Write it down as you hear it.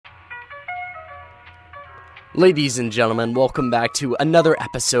Ladies and gentlemen, welcome back to another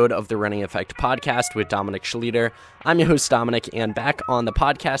episode of the Running Effect podcast with Dominic Schleter. I'm your host, Dominic, and back on the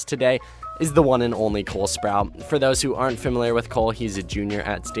podcast today is the one and only Cole Sprout. For those who aren't familiar with Cole, he's a junior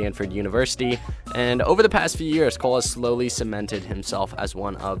at Stanford University, and over the past few years, Cole has slowly cemented himself as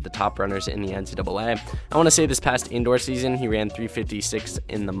one of the top runners in the NCAA. I want to say this past indoor season, he ran 3:56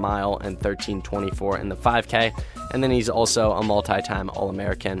 in the mile and 13:24 in the 5K, and then he's also a multi-time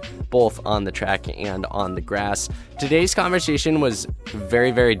All-American, both on the track and on the grass. Today's conversation was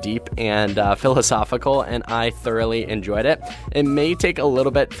very, very deep and philosophical, and I thoroughly enjoyed it. It may take a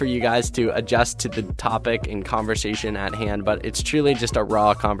little bit for you guys to adjust to the topic and conversation at hand, but it's truly just a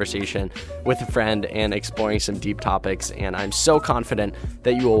raw conversation with a friend and exploring some deep topics, and I'm so confident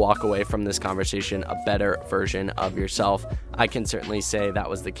that you will walk away from this conversation a better version of yourself. I can certainly say that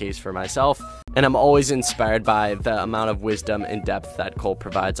was the case for myself, and I'm always inspired by the amount of wisdom and depth that Cole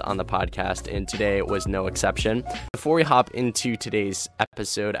provides on the podcast, and today was no exception. Before we hop into today's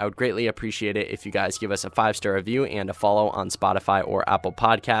episode, I would greatly appreciate it if you guys give us a 5-star review and a follow on Spotify or Apple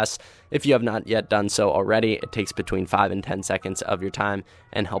Podcasts. If you have not yet done so already, it takes between 5 and 10 seconds of your time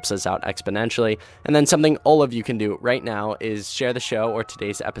and helps us out exponentially. And then something all of you can do right now is share the show or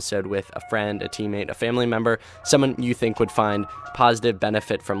today's episode with a friend, a teammate, a family member, someone you think would find positive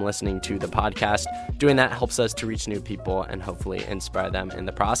benefit from listening to the podcast. Doing that helps us to reach new people and hopefully inspire them in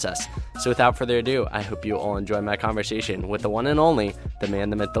the process. So without further ado, I hope you all enjoy my conversation with the one and only, the man,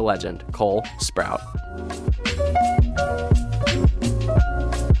 the myth, the legend, Cole Sprout.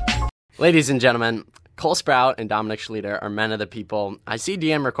 Ladies and gentlemen, Cole Sprout and Dominic Schleter are men of the people. I see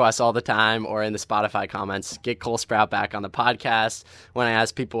DM requests all the time or in the Spotify comments, get Cole Sprout back on the podcast. When I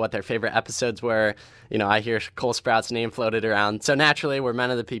ask people what their favorite episodes were, I hear Cole Sprout's name floated around. So naturally, we're men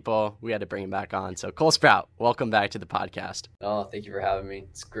of the people. We had to bring him back on. So Cole Sprout, welcome back to the podcast. Oh, thank you for having me.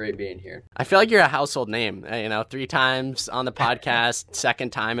 It's great being here. I feel like you're a household name, 3 times on the podcast,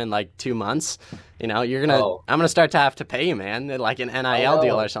 second time in like 2 months. I'm going to start to have to pay you, man, like an NIL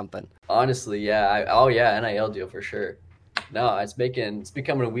deal or something. Honestly, yeah. NIL deal for sure. No, it's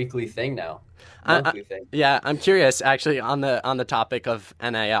becoming a weekly thing now. Monthly thing. Yeah, I'm curious actually on the topic of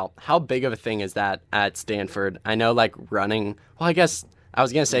NIL. How big of a thing is that at Stanford? I know like running. Well, I guess I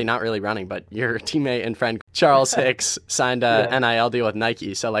was gonna say not really running, but your teammate and friend Charles Hicks signed a NIL deal with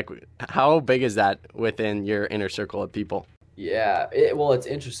Nike. So like, how big is that within your inner circle of people? Yeah, it's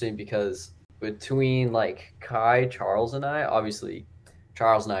interesting because between like Kai, Charles, and I, obviously,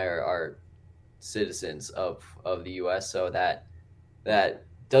 Charles and I are citizens of the U.S., so that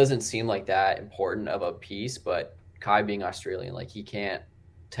doesn't seem like that important of a piece. But Kai being Australian, like he can't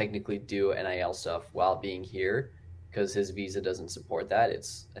technically do NIL stuff while being here because his visa doesn't support that.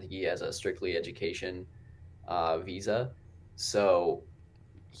 I think he has a strictly education visa, so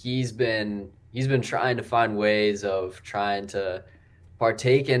he's been trying to find ways of trying to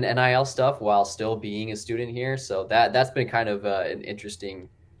partake in NIL stuff while still being a student here. So that's been kind of an interesting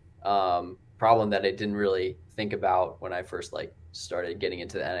problem that I didn't really think about when I first started getting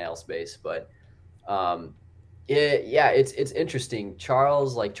into the NIL space. But it's interesting.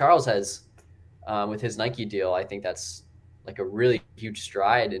 Charles has with his Nike deal, I think that's like a really huge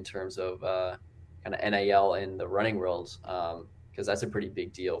stride in terms of kind of NIL in the running world, because that's a pretty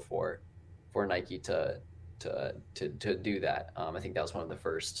big deal for Nike to do that. I think that was one of the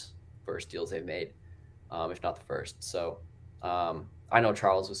first deals they've made, if not the first. So I know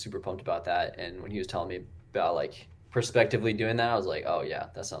Charles was super pumped about that, and when he was telling me about like prospectively doing that, I was like, oh yeah,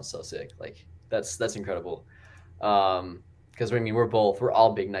 that sounds so sick. Like that's incredible. Because we're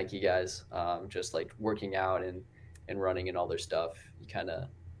all big Nike guys, just like working out and running and all their stuff. You kind of,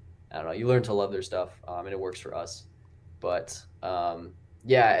 I don't know, you learn to love their stuff, and it works for us. But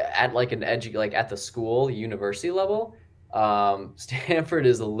at like at the school, university level, Stanford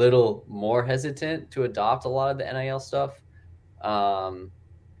is a little more hesitant to adopt a lot of the NIL stuff.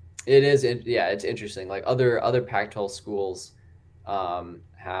 It's interesting. Like other Pac-12 schools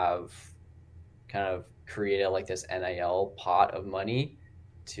have kind of created like this NIL pot of money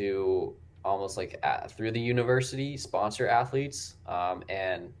to almost like through the university sponsor athletes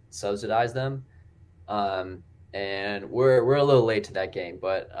and subsidize them. And we're a little late to that game,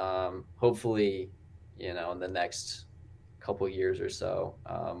 but hopefully, in the next couple years or so,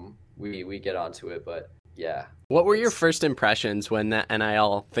 we get onto it. But yeah. What were your first impressions when the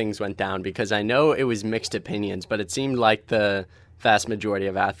NIL things went down? Because I know it was mixed opinions, but it seemed like the vast majority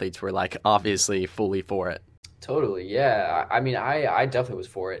of athletes were like obviously fully for it. Totally, yeah. I definitely was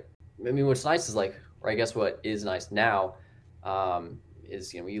for it. What's nice is like, or I guess what is nice now,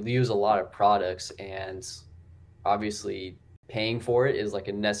 is we use a lot of products, and obviously paying for it is like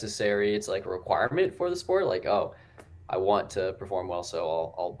a necessary, it's like a requirement for the sport. Like, oh, I want to perform well,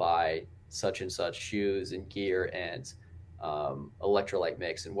 so I'll buy such and such shoes and gear and electrolyte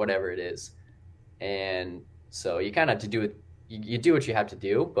mix and whatever it is. And so you kind of have to do it. You do what you have to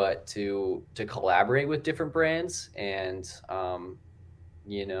do, but to collaborate with different brands and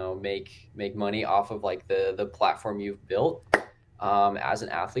make money off of like the platform you've built as an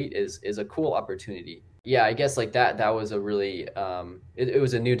athlete is a cool opportunity. Yeah, I guess like that was a really it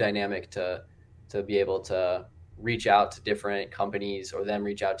was a new dynamic to be able to reach out to different companies or them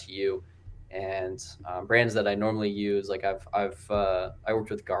reach out to you, and brands that I normally use. Like I worked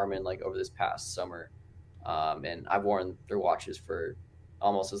with Garmin like over this past summer, and I've worn their watches for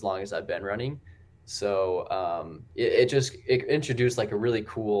almost as long as I've been running. So it introduced like a really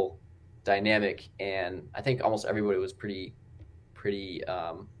cool dynamic, and I think almost everybody was pretty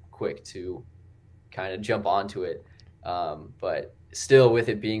quick to kind of jump onto it. But still, with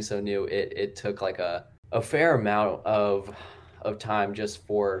it being so new, it took like a fair amount of time just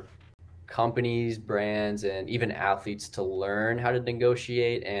for companies, brands, and even athletes to learn how to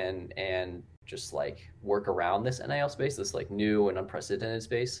negotiate and just like work around this NIL space, this like new and unprecedented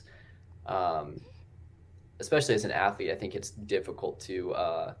space. Especially as an athlete, I think it's difficult to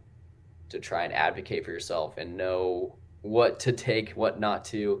try and advocate for yourself and know what to take, what not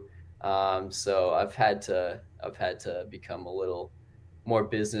to. So I've had to become a little more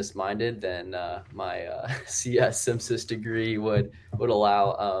business minded than my CS Simsys degree would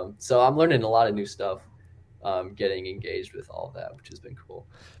allow. So I'm learning a lot of new stuff, getting engaged with all of that, which has been cool.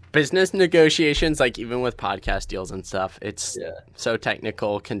 Business negotiations, like even with podcast deals and stuff, it's so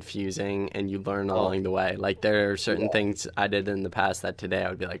technical, confusing, and you learn along the way. Like there are certain things I did in the past that today I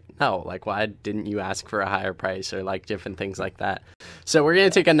would be like, no, like why didn't you ask for a higher price, or like different things like that. So we're going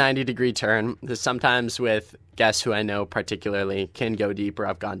to take a 90-degree turn. Sometimes with guests who I know particularly can go deep, or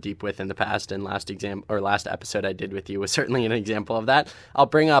I've gone deep with in the past, and last episode I did with you was certainly an example of that. I'll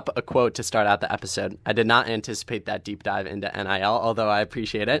bring up a quote to start out the episode. I did not anticipate that deep dive into NIL, although I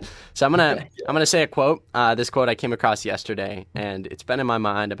appreciate it. So I'm gonna say a quote. This quote I came across yesterday, and it's been in my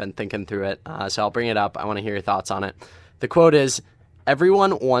mind. I've been thinking through it, so I'll bring it up. I want to hear your thoughts on it. The quote is,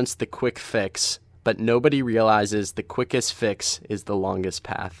 "Everyone wants the quick fix, but nobody realizes the quickest fix is the longest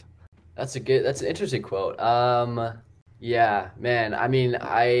path." That's an interesting quote. Yeah, man. I mean,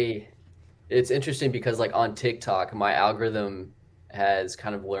 it's interesting because like on TikTok, my algorithm has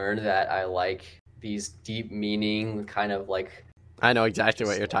kind of learned that I like these deep meaning kind of like. I know exactly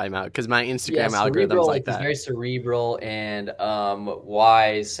what you're talking about because my Instagram algorithm's like that. Very cerebral and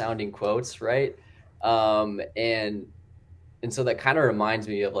wise sounding quotes, right? And so that kind of reminds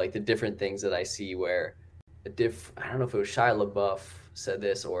me of like the different things that I see where I don't know if it was Shia LaBeouf said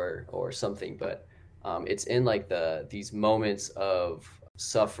this or something, but it's in like these moments of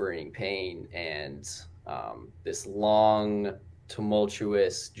suffering, pain, and this long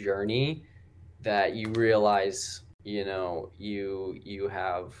tumultuous journey that you realize, you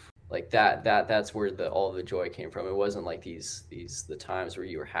have like that's where all the joy came from. It wasn't like the times where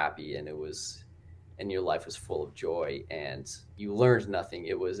you were happy and your life was full of joy and you learned nothing.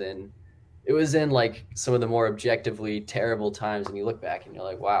 It was in like some of the more objectively terrible times, and you look back and you're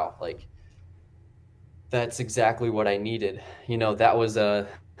like, wow, like that's exactly what I needed. That was the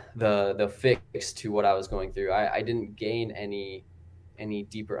fix to what I was going through. I didn't gain any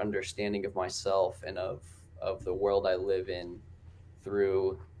deeper understanding of myself and of the world I live in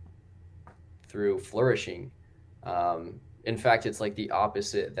through flourishing. In fact, it's like the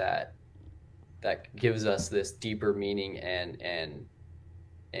opposite that gives us this deeper meaning and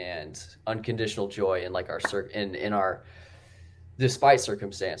unconditional joy in like in our despite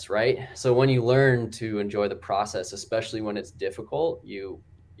circumstance, right? So when you learn to enjoy the process, especially when it's difficult, you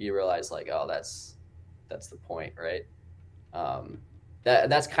realize like, oh, that's the point, right?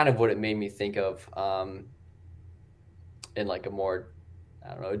 That's kind of what it made me think of in like a more,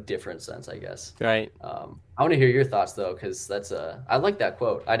 I don't know, a different sense, I guess. Right. I want to hear your thoughts though, because I like that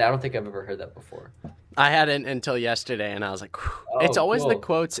quote. I don't think I've ever heard that before. I hadn't until yesterday, and I was like, it's always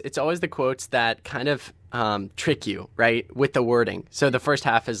cool. It's always the quotes that kind of trick you, right, with the wording. So the first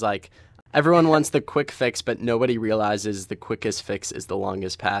half is like, everyone wants the quick fix, but nobody realizes the quickest fix is the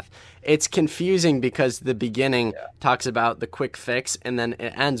longest path. It's confusing because the beginning talks about the quick fix, and then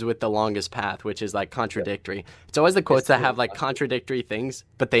it ends with the longest path, which is like contradictory. Yeah. It's always the quotes that have like contradictory things,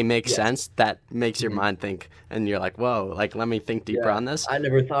 but they make sense. That makes your mind think, and you're like, whoa, like let me think deeper on this. I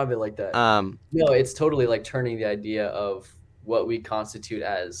never thought of it like that. No, it's totally like turning the idea of what we constitute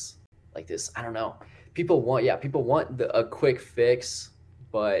as like this, I don't know. People want a quick fix,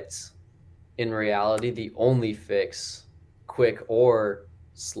 but in reality, the only fix quick or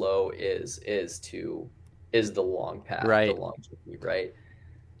slow is the long path, the Right. long journey, right?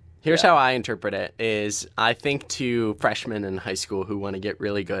 Here's Yeah. how I interpret it is I think to freshmen in high school who want to get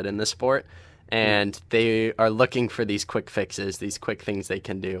really good in the sport and they are looking for these quick fixes, these quick things they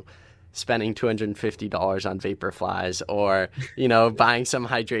can do, spending $250 on vapor flies or, buying some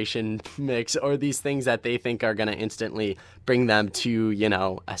hydration mix or these things that they think are going to instantly bring them to,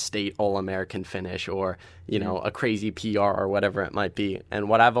 a state All-American finish or, a crazy PR or whatever it might be. And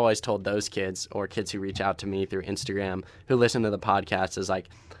what I've always told those kids or kids who reach out to me through Instagram who listen to the podcast is like,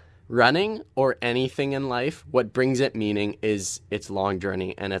 running or anything in life, what brings it meaning is its long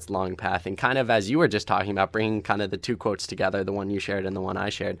journey and its long path. And kind of as you were just talking about, bringing kind of the two quotes together, the one you shared and the one I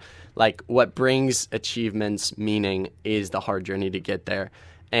shared, like what brings achievements meaning is the hard journey to get there.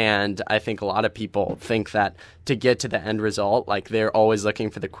 And I think a lot of people think that to get to the end result, like they're always looking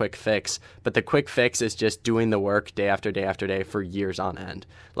for the quick fix, but the quick fix is just doing the work day after day after day for years on end.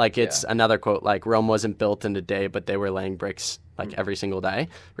 Like it's another quote, like Rome wasn't built in a day, but they were laying bricks like every single day,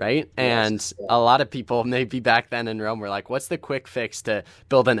 right? And a lot of people maybe back then in Rome were like, what's the quick fix to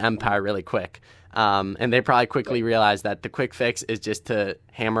build an empire really quick? And they probably quickly realized that the quick fix is just to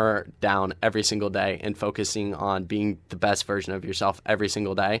hammer down every single day and focusing on being the best version of yourself every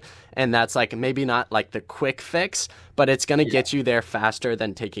single day. And that's like maybe not like the quick fix, but it's going to get you there faster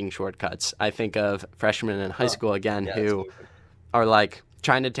than taking shortcuts. I think of freshmen in high school again who are like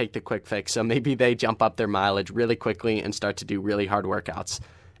trying to take the quick fix. So maybe they jump up their mileage really quickly and start to do really hard workouts.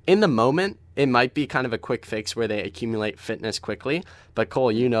 In the moment, it might be kind of a quick fix where they accumulate fitness quickly. But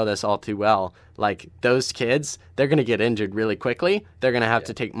Cole, you know this all too well. Like those kids, they're going to get injured really quickly. They're going to have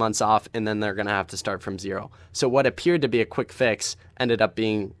to take months off and then they're going to have to start from zero. So what appeared to be a quick fix ended up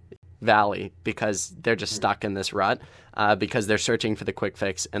being valley because they're just stuck in this rut because they're searching for the quick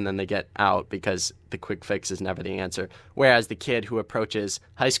fix and then they get out because the quick fix is never the answer. Whereas the kid who approaches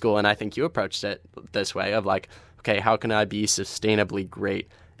high school, and I think you approached it this way of like, okay, how can I be sustainably great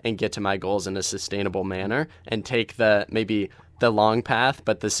and get to my goals in a sustainable manner and take maybe the long path,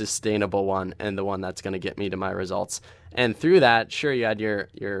 but the sustainable one and the one that's going to get me to my results. And through that, sure, you had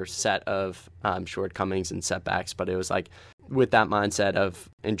your set of shortcomings and setbacks, but it was like with that mindset of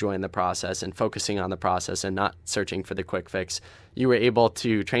enjoying the process and focusing on the process and not searching for the quick fix, you were able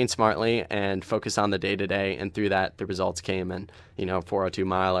to train smartly and focus on the day-to-day. And through that, the results came and, 402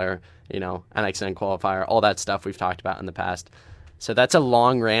 miler, NXN qualifier, all that stuff we've talked about in the past. So that's a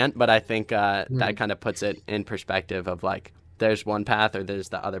long rant, but I think that kind of puts it in perspective of like, there's one path or there's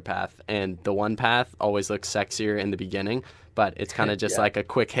the other path. And the one path always looks sexier in the beginning, but it's kind of just like a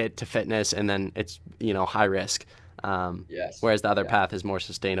quick hit to fitness and then it's, high risk. Whereas the other path is more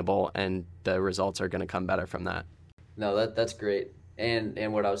sustainable and the results are going to come better from that. No, that's great.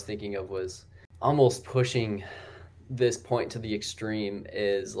 And what I was thinking of was almost pushing this point to the extreme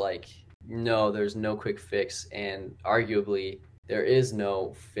is like, no, there's no quick fix. And arguably there is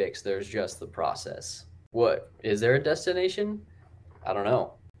no fix. There's just the process. What is there a destination? I don't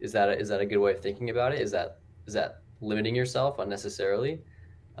know. Is that a good way of thinking about it? Is that limiting yourself unnecessarily?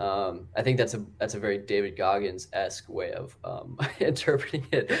 I think that's a very David Goggins-esque way of interpreting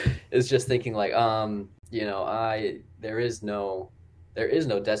it. Is just thinking like, there is no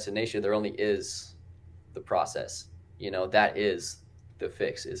destination. There only is the process. That is the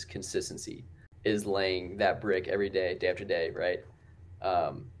fix. Is consistency. Is laying that brick every day, day after day, right?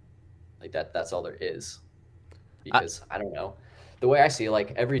 Like that's all there is. Because I don't know. The way I see it,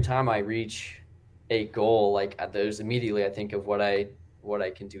 like every time I reach a goal, like there's immediately I think of what I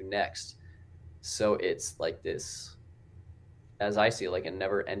can do next. So it's like this, as I see it, like a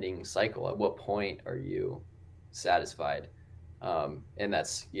never-ending cycle. At what point are you satisfied? And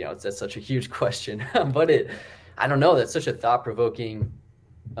that's that's such a huge question. But I don't know. That's such a thought-provoking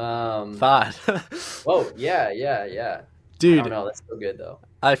thought. Whoa, yeah. Dude, I don't know. That's so good though.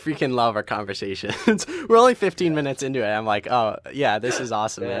 I freaking love our conversations. We're only 15 minutes into it. I'm like, oh yeah, this is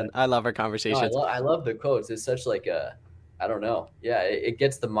awesome, man. I love our conversations. No, I love the quotes. It's such like I don't know. Yeah, it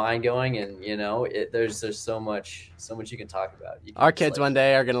gets the mind going, and there's so much you can talk about. Our kids one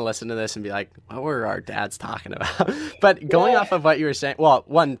day are gonna listen to this and be like, "What were our dads talking about?" But going off of what you were saying, well,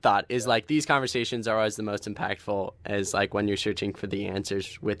 one thought is like these conversations are always the most impactful. As like when you're searching for the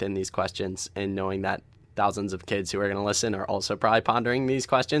answers within these questions and knowing that thousands of kids who are going to listen are also probably pondering these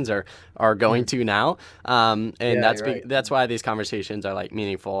questions or are going to now. That's why these conversations are like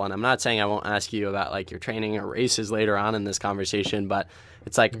meaningful. And I'm not saying I won't ask you about like your training or races later on in this conversation, but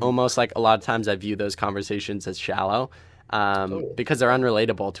it's like almost like a lot of times I view those conversations as shallow because they're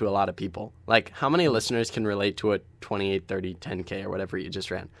unrelatable to a lot of people. Like how many listeners can relate to a 28, 30, 10K or whatever you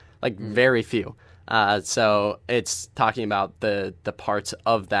just ran? Like very few. So it's talking about the parts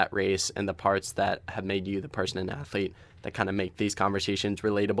of that race and the parts that have made you the person and athlete that kind of make these conversations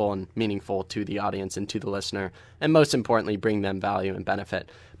relatable and meaningful to the audience and to the listener, and most importantly, bring them value and benefit.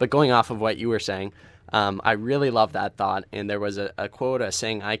 But going off of what you were saying, I really love that thought. And there was a quote, a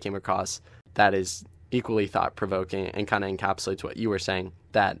saying I came across that is equally thought-provoking and kind of encapsulates what you were saying,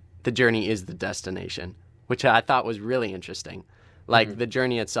 that the journey is the destination, which I thought was really interesting. Like the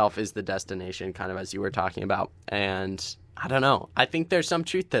journey itself is the destination, kind of as you were talking about. And I don't know. I think there's some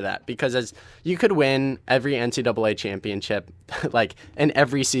truth to that, because as you could win every NCAA championship, like in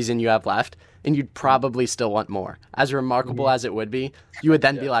every season you have left, and you'd probably still want more. As remarkable as it would be, you would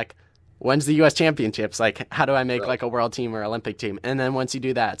then be like, when's the U.S. championships? Like, how do I make like a world team or Olympic team? And then once you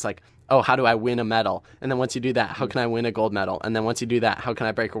do that, it's like, oh, how do I win a medal? And then once you do that, how can I win a gold medal? And then once you do that, how can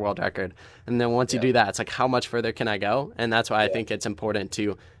I break a world record? And then once you do that, it's like, how much further can I go? And that's why I think it's important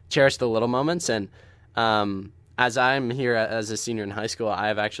to cherish the little moments. And as I'm here as a senior in high school, I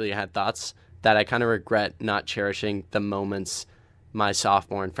have actually had thoughts that I kind of regret not cherishing the moments my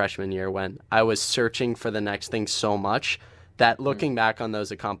sophomore and freshman year, when I was searching for the next thing so much that looking back on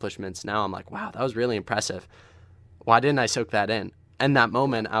those accomplishments now, I'm like, wow, that was really impressive. Why didn't I soak that in? And that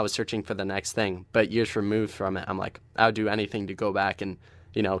moment, I was searching for the next thing. But years removed from it, I'm like, I would do anything to go back and,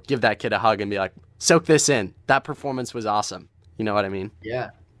 you know, give that kid a hug and be like, soak this in. That performance was awesome. You know what I mean?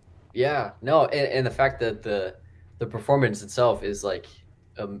 Yeah. Yeah. No, and the fact that the performance itself is like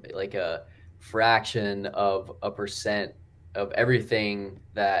a fraction of a percent of everything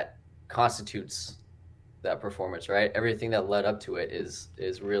that constitutes that performance, right? Everything that led up to it is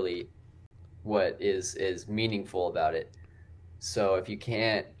really what is meaningful about it. So if you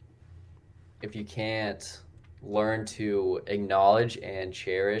can't learn to acknowledge and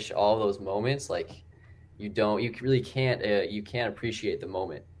cherish all those moments, like you really can't appreciate the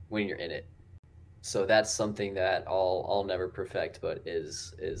moment when you're in it. So that's something that I'll never perfect, but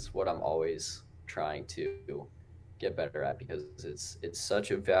is what I'm always trying to get better at, because it's such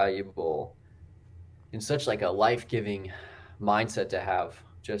a valuable and such like a life-giving mindset to have.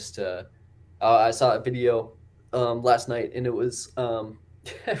 Just I saw a video last night, and it was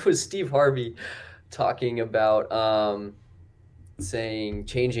it was Steve Harvey talking about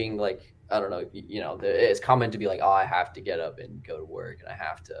changing, like, I don't know, it's common to be like, oh, I have to get up and go to work, and I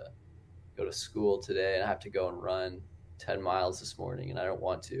have to go to school today, and I have to go and run 10 miles this morning, and I don't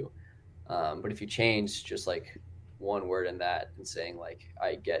want to. But if you change just like one word in that and saying like,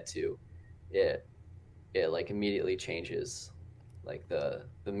 I get to, it like immediately changes like the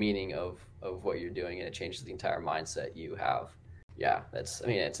meaning of what you're doing, and it changes the entire mindset you have. Yeah, it's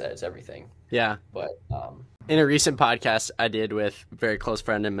everything. Yeah. But in a recent podcast I did with very close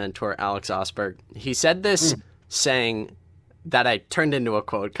friend and mentor Alex Osberg, he said this saying that I turned into a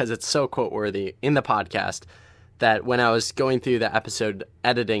quote because it's so quote worthy in the podcast, that when I was going through the episode,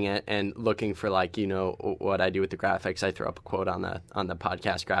 editing it and looking for, like, you know, what I do with the graphics, I throw up a quote on the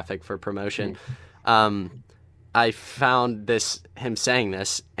podcast graphic for promotion. I found him saying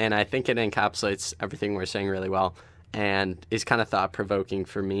this, and I think it encapsulates everything we're saying really well, and is kind of thought-provoking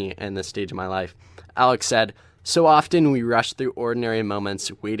for me in this stage of my life. Alex said, "So often we rush through ordinary moments,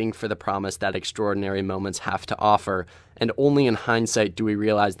 waiting for the promise that extraordinary moments have to offer, and only in hindsight do we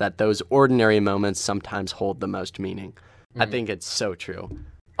realize that those ordinary moments sometimes hold the most meaning." I think it's so true.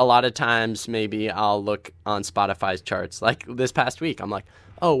 A lot of times, maybe I'll look on Spotify's charts. Like this past week, I'm like,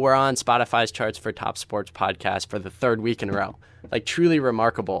 oh, we're on Spotify's charts for top sports podcast for the third week in a row. Like, truly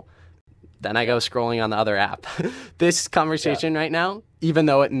remarkable. Then I go scrolling on the other app. This conversation right now, even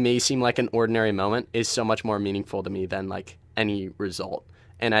though it may seem like an ordinary moment, is so much more meaningful to me than like any result.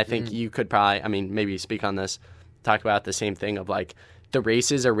 And I think you could probably, maybe speak on this, talk about the same thing of like, the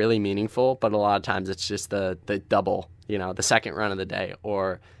races are really meaningful, but a lot of times it's just the double, the second run of the day,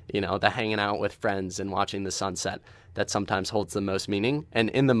 or, the hanging out with friends and watching the sunset that sometimes holds the most meaning. And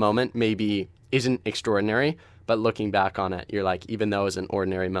in the moment, maybe isn't extraordinary, but looking back on it, you're like, even though it was an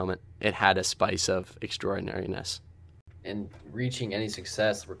ordinary moment, it had a spice of extraordinariness. And reaching any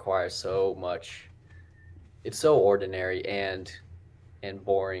success requires so much. It's so ordinary and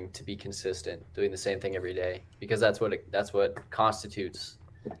boring to be consistent, doing the same thing every day, because that's what constitutes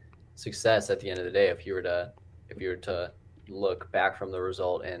success at the end of the day. If you were to look back from the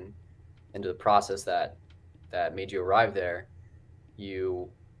result and into the process that made you arrive there, you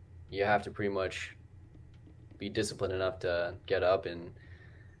have to pretty much be disciplined enough to get up and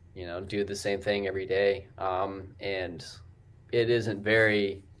do the same thing every day. And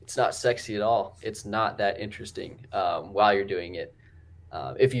it's not sexy at all. It's not that interesting while you're doing it,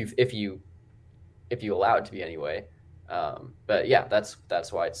 if you allow it to be anyway. But yeah, that's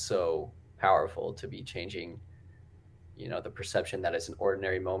why it's so powerful to be changing, the perception that it's an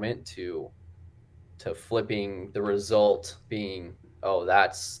ordinary moment to flipping the result being, oh,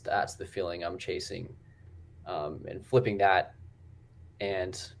 that's the feeling I'm chasing, and flipping that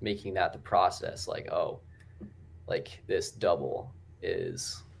and making that the process, like, oh, like this double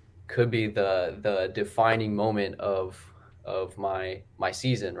could be the defining moment of my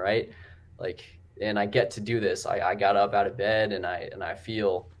season, right? Like, and I get to do this. I got up out of bed and I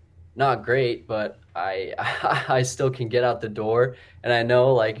feel not great, but I I still can get out the door, and I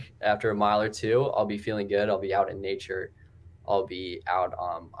know, like, after a mile or two, I'll be feeling good. I'll be out in nature. I'll be out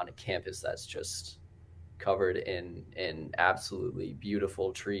on a campus that's just covered in absolutely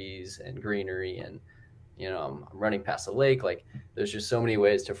beautiful trees and greenery, and I'm running past the lake. Like, there's just so many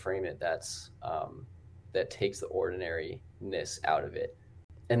ways to frame it that takes the ordinariness out of it.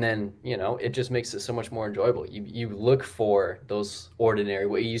 And then, it just makes it so much more enjoyable. You look for those ordinary,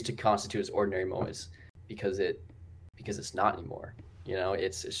 what you used to constitute as ordinary moments, because it's not anymore.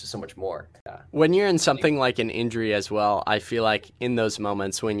 It's just so much more. Yeah. When you're in something like an injury as well, I feel like in those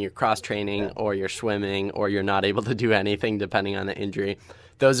moments when you're cross training or you're swimming or you're not able to do anything depending on the injury,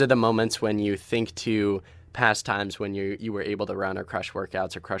 those are the moments when you think to past times when you were able to run or crush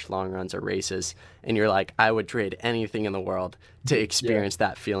workouts or crush long runs or races, and you're like, I would trade anything in the world to experience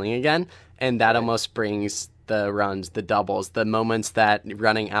that feeling again. And that almost brings the runs, the doubles, the moments that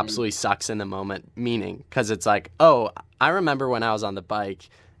running absolutely sucks in the moment meaning, because it's like, oh, I remember when I was on the bike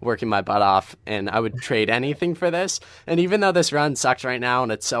working my butt off and I would trade anything for this. And even though this run sucks right now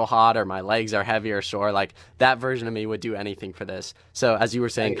and it's so hot or my legs are heavy or sore, like, that version of me would do anything for this. So as you were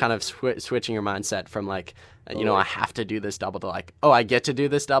saying, kind of switching your mindset from like, I have to do this double to like, oh, I get to do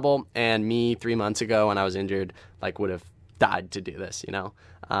this double. And me 3 months ago when I was injured, like, would have died to do this,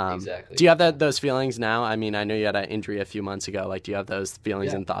 Exactly. Do you have those feelings now? I mean, I know you had an injury a few months ago. Like, do you have those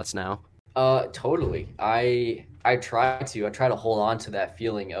feelings and thoughts now? Totally. I try to hold on to that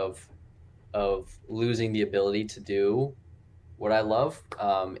feeling of losing the ability to do what I love,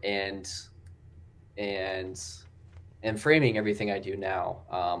 and framing everything I do now,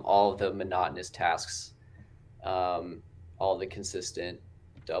 all of the monotonous tasks, all the consistent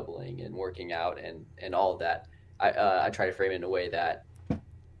doubling and working out and all of that. I try to frame it in a way that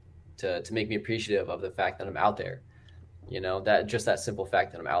to make me appreciative of the fact that I'm out there. That just that simple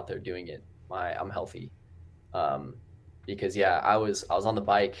fact that I'm out there doing it, I'm healthy. Because I was on the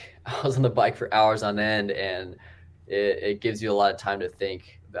bike. I was on the bike for hours on end, and it gives you a lot of time to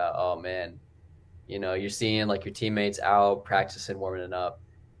think about, oh man, you're seeing like your teammates out practicing, warming up,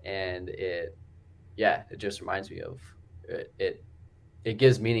 and it just reminds me of it. It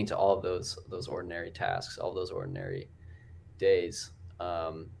gives meaning to all of those ordinary tasks, all of those ordinary days.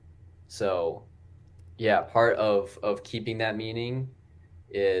 So yeah, part of keeping that meaning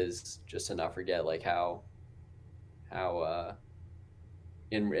is just to not forget, like, how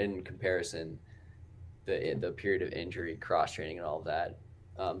in comparison, the period of injury, cross training, and all of that,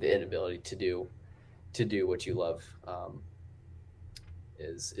 the inability to do what you love,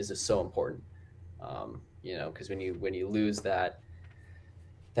 is just so important. Because when you lose that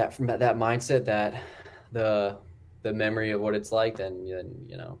mindset, that the memory of what it's like, then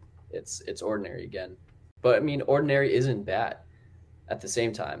it's ordinary again. But I mean, ordinary isn't bad at the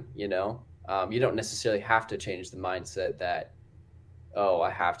same time. You don't necessarily have to change the mindset that, oh, I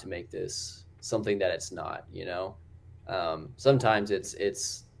have to make this something that it's not. Sometimes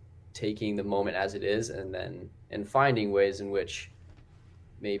it's taking the moment as it is, and finding ways in which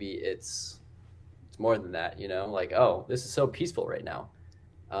maybe it's more than that. Like, oh, this is so peaceful right now.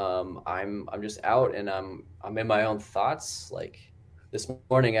 I'm just out and I'm in my own thoughts. Like, this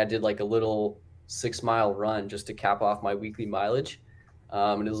morning I did like a little 6-mile run just to cap off my weekly mileage.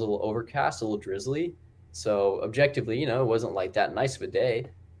 And it was a little overcast, a little drizzly. So objectively, it wasn't like that nice of a day,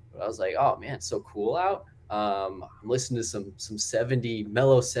 but I was like, oh man, it's so cool out. I'm listening to some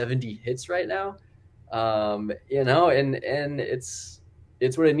mellow 70 hits right now. And it's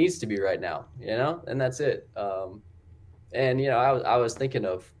what it needs to be right now, and that's it. And I was thinking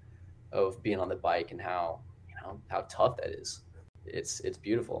of being on the bike and how tough that is. It's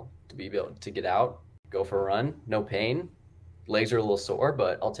beautiful to be able to get out, go for a run, no pain. Legs are a little sore,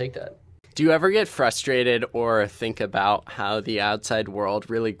 but I'll take that. Do you ever get frustrated or think about how the outside world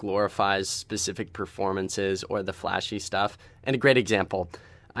really glorifies specific performances or the flashy stuff? And a great example,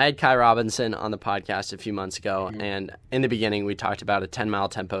 I had Kai Robinson on the podcast a few months ago, and in the beginning we talked about a 10-mile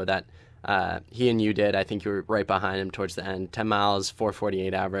tempo that he and you did. I think you were right behind him towards the end. 10 miles,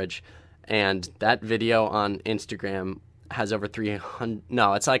 4:48 average. And that video on Instagram has over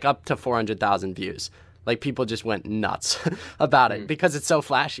it's like up to 400,000 views. like people just went nuts about it Mm. because it's so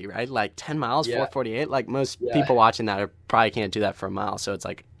flashy, right? Like 10 miles, Yeah. 4:48. Like most Yeah. people watching that probably can't do that for a mile. So it's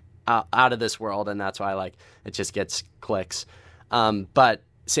like out of this world. And that's why like it just gets clicks. But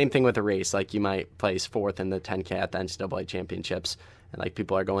same thing with a race. Like you might place fourth in the 10K at the NCAA championships and like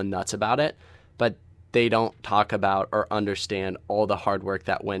people are going nuts about it, but they don't talk about or understand all the hard work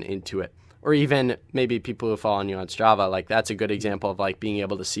that went into it. Or even maybe people who follow you on Strava, like that's a good example of like being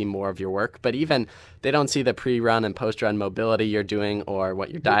able to see more of your work. But even they don't see the pre-run and post-run mobility you're doing or what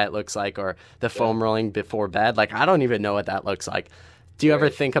your diet looks like or the foam rolling before bed. Like I don't even know what that looks like. Do you ever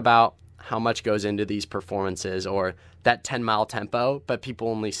think about how much goes into these performances or that 10-mile tempo, but people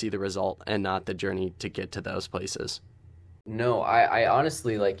only see the result and not the journey to get to those places? No, I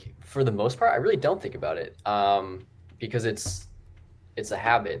honestly, like, for the most part, I really don't think about it. Because it's a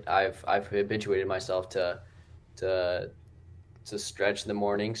habit. I've habituated myself to stretch in the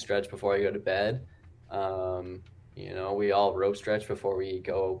morning, stretch before I go to bed. We all rope stretch before we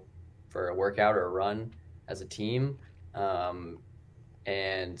go for a workout or a run as a team. Um,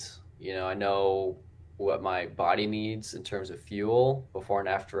 and I know what my body needs in terms of fuel before and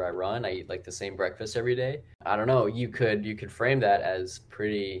after I run. I eat like the same breakfast every day. I don't know. You could frame that as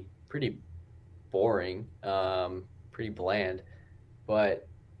pretty boring, pretty bland. But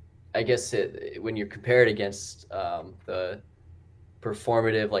I guess when you compare it against the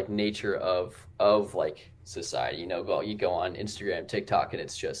performative like nature of like society, you go on Instagram, TikTok, and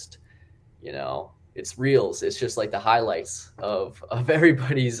it's just it's reels. It's just like the highlights of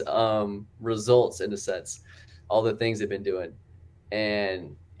everybody's results in a sense, all the things they've been doing.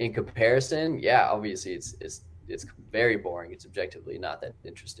 And in comparison, yeah, obviously it's very boring. It's objectively not that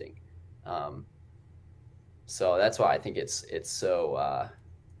interesting. Um, so that's why I think it's so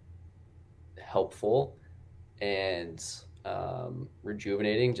helpful and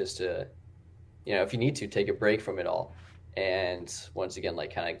rejuvenating just to if you need to take a break from it all and once again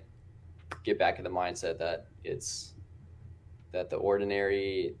like kind of get back in the mindset that the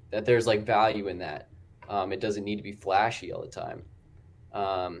ordinary, that there's like value in that. It doesn't need to be flashy all the time.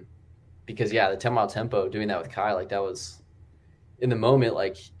 Because the 10-mile tempo, doing that with Kai, like that was in the moment,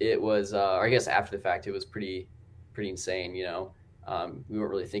 like it was, or I guess after the fact, it was pretty insane. We weren't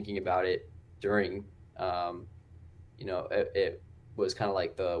really thinking about it during, it was kind of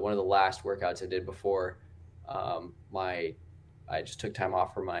like one of the last workouts I did before I just took time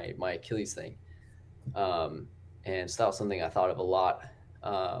off for my Achilles thing. And so that was something I thought of a lot.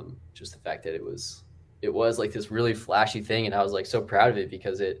 Just the fact that it was like this really flashy thing. And I was like so proud of it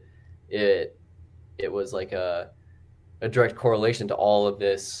because it was like a direct correlation to all of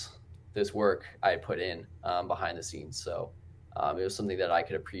this work I put in behind the scenes. So it was something that I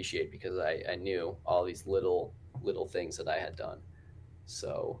could appreciate because I knew all these little things that I had done.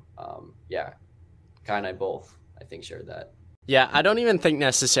 So Kai and I both, I think, shared that. Yeah, I don't even think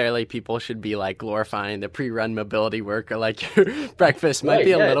necessarily people should be like glorifying the pre-run mobility work or like your breakfast might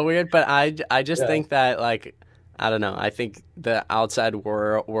be a little weird, but I just think that like, I don't know, I think the outside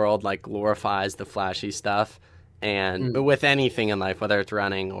world like glorifies the flashy stuff and with anything in life, whether it's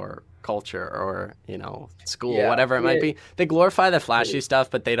running or culture or, school, whatever it might be, they glorify the flashy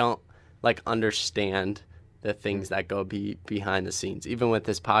stuff, but they don't like understand the things that go behind the scenes. Even with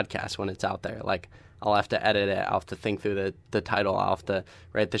this podcast, when it's out there, like I'll have to edit it. I'll have to think through the title. I'll have to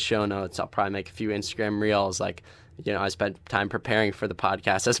write the show notes. I'll probably make a few Instagram reels. Like, I spent time preparing for the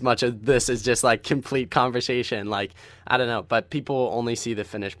podcast. As much of this is just like complete conversation. Like, I don't know, but people only see the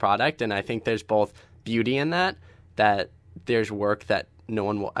finished product. And I think there's both beauty in that there's work that no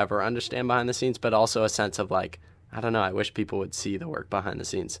one will ever understand behind the scenes, but also a sense of like, I don't know, I wish people would see the work behind the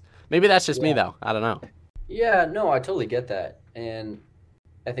scenes. Maybe that's just me though. I don't know. Yeah, no, I totally get that. And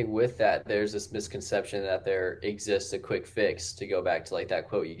I think with that, there's this misconception that there exists a quick fix, to go back to like that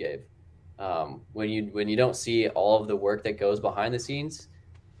quote you gave. When you don't see all of the work that goes behind the scenes,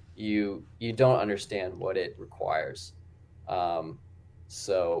 you don't understand what it requires.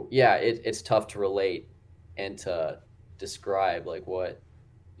 So yeah, it's tough to relate and to describe like what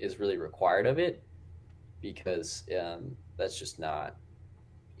is really required of it because that's just not,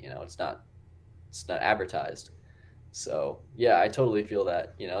 it's not advertised. So yeah, I totally feel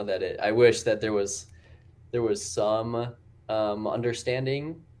that, I wish that there was some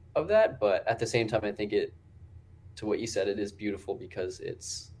understanding of that, but at the same time, I think to what you said, it is beautiful because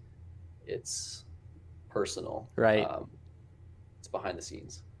it's personal. Right. It's behind the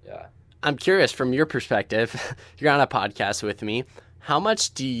scenes. Yeah. I'm curious from your perspective, you're on a podcast with me. How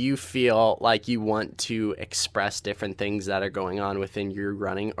much do you feel like you want to express different things that are going on within your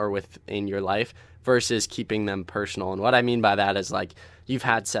running or within your life versus keeping them personal? And what I mean by that is, like, you've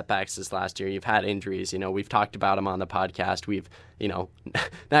had setbacks this last year, you've had injuries, we've talked about them on the podcast. We've,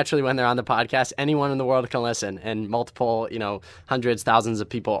 naturally when they're on the podcast, anyone in the world can listen, and multiple, hundreds, thousands of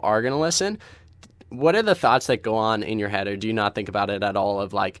people are going to listen. What are the thoughts that go on in your head, or do you not think about it at all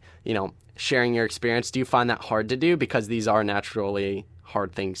of, like, sharing your experience? Do you find that hard to do because these are naturally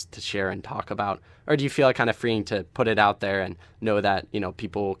hard things to share and talk about? Or do you feel like kind of freeing to put it out there and know that,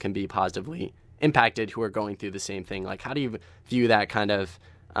 people can be positively impacted who are going through the same thing? Like, how do you view that kind of,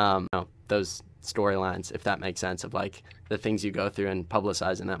 those storylines, if that makes sense, of like the things you go through and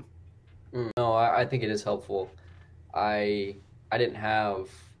publicizing them? No, I think it is helpful. I didn't have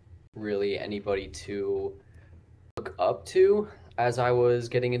really anybody to look up to as I was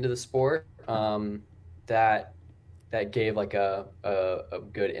getting into the sport, that gave like a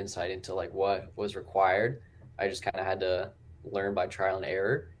good insight into like what was required. I just kind of had to learn by trial and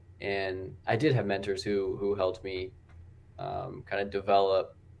error, and I did have mentors who helped me kind of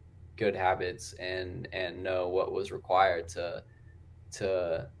develop good habits and know what was required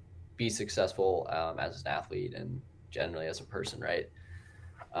to be successful as an athlete and generally as a person, right?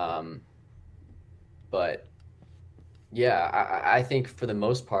 But yeah, I think for the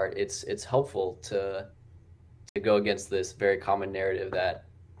most part, it's helpful to go against this very common narrative that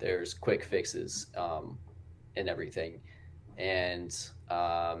there's quick fixes in everything, and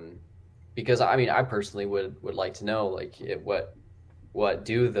because I personally would like to know, like, what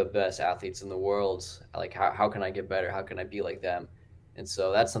do the best athletes in the world, like, how can I get better? How can I be like them? And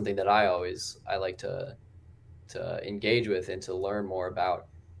so that's something that I like to engage with and to learn more about,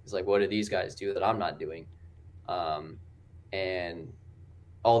 is like, what do these guys do that I'm not doing? And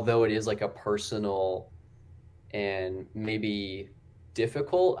although it is like a personal and maybe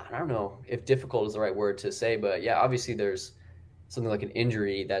difficult, I don't know if difficult is the right word to say, but yeah, obviously there's something like an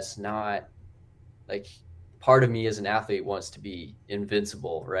injury that's not like, part of me as an athlete wants to be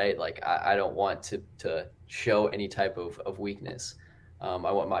invincible, right? Like, I don't want to show any type of weakness. I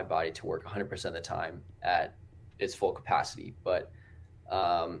want my body to work 100% of the time at its full capacity. But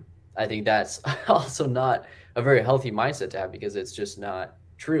I think that's also not a very healthy mindset to have, because it's just not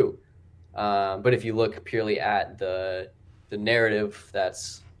true. But if you look purely at the narrative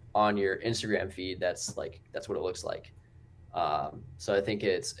that's on your Instagram feed, that's what it looks like. So I think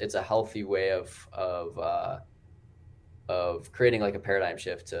it's a healthy way of creating like a paradigm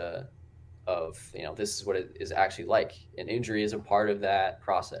shift of this is what it is actually like. An injury is a part of that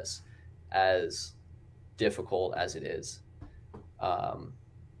process, as difficult as it is.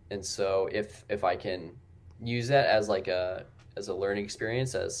 And so if I can use that as a learning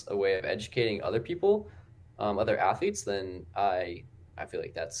experience, as a way of educating other people, other athletes, then I feel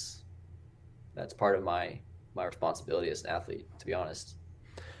like that's part of my responsibility as an athlete, to be honest.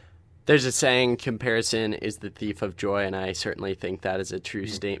 There's a saying, comparison is the thief of joy, and I certainly think that is a true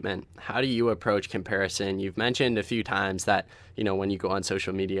statement. How do you approach comparison? You've mentioned a few times that, when you go on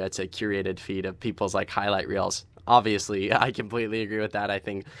social media, it's a curated feed of people's like highlight reels. Obviously, I completely agree with that. I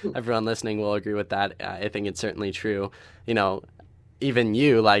think everyone listening will agree with that. I think it's certainly true. Even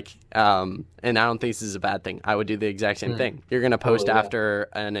you, like, and I don't think this is a bad thing. I would do the exact same thing. You're going to post after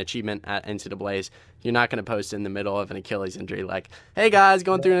an achievement at NCAAs. You're not going to post in the middle of an Achilles injury, like, hey guys,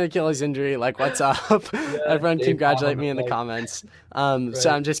 going through an Achilles injury, like, what's up? Everyone congratulate me in the comments. Right. So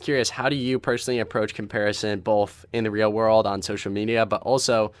I'm just curious, how do you personally approach comparison, both in the real world on social media, but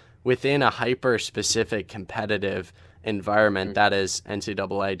also within a hyper-specific competitive environment that is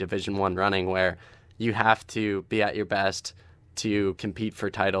NCAA Division I running, where you have to be at your best to compete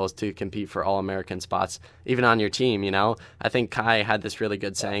for titles, to compete for All-American spots, even on your team, I think Kai had this really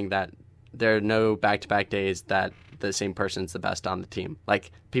good saying that there are no back-to-back days that the same person's the best on the team.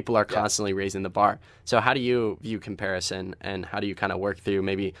 Like, people are constantly raising the bar. So how do you view comparison, and how do you kind of work through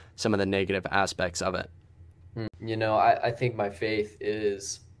maybe some of the negative aspects of it? I think my faith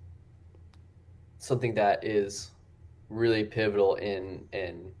is something that is really pivotal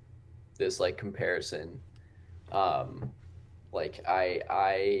in this like comparison. Like,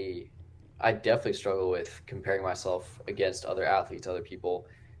 I definitely struggle with comparing myself against other athletes, other people,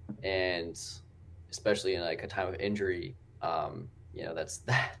 and especially in like a time of injury.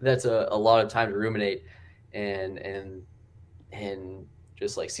 That's a lot of time to ruminate and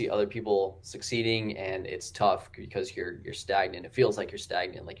just like see other people succeeding, and it's tough because you're stagnant. It feels like you're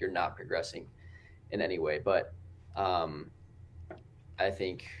stagnant, like you're not progressing in any way. But I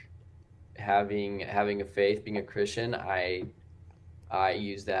think having a faith, being a Christian, I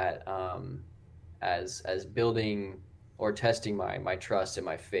use that as building or testing my trust and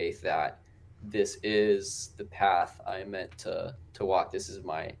my faith that this is the path I meant to walk. This is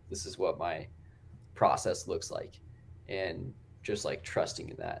what my process looks like, and just like trusting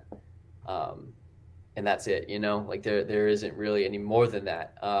in that. And that's it, like there isn't really any more than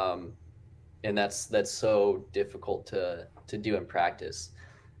that. And that's so difficult to do in practice.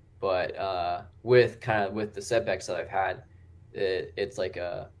 But with the setbacks that I've had, it's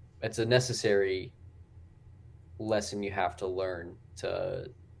a necessary lesson you have to learn to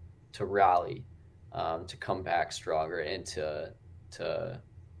rally, to come back stronger, and to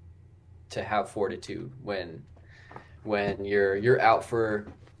have fortitude when you're out for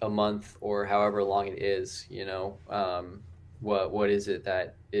a month or however long it is. What is it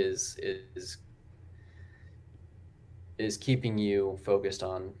that is keeping you focused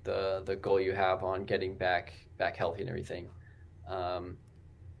on the goal you have on getting back healthy and everything.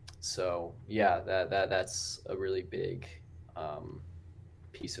 So yeah, that's a really big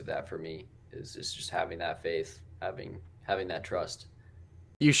piece of that for me, is just having that faith, having that trust.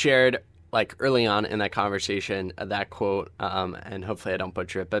 You shared like early on in that conversation that quote, and hopefully I don't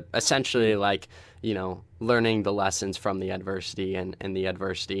butcher it, but essentially like, learning the lessons from the adversity and the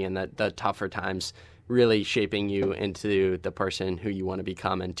adversity and the tougher times really shaping you into the person who you want to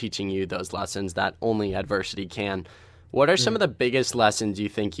become and teaching you those lessons that only adversity can. What are some of the biggest lessons you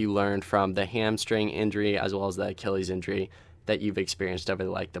think you learned from the hamstring injury as well as the Achilles injury that you've experienced over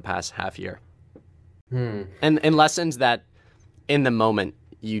like the past half year? And lessons that in the moment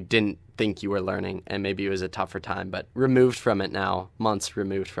you didn't think you were learning, and maybe it was a tougher time, but removed from it now, months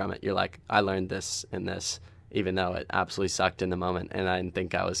removed from it, you're like, I learned this and this, even though it absolutely sucked in the moment and I didn't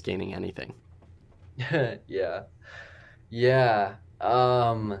think I was gaining anything. Yeah.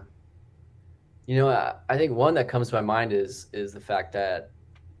 I think one that comes to my mind is the fact that,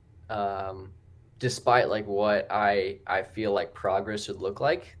 despite like what I feel like progress should look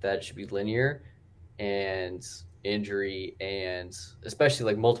like, that it should be linear, and injury, and especially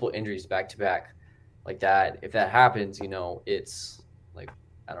like multiple injuries back to back like that, if that happens, it's like,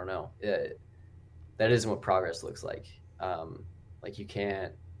 I don't know, that isn't what progress looks like. Like you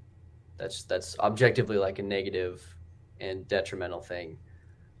can't, that's objectively like a negative and detrimental thing.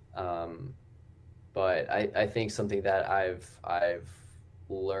 But I think something that I've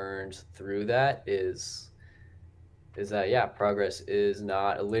learned through that is that, yeah, progress is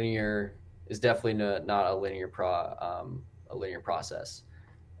definitely not a linear process.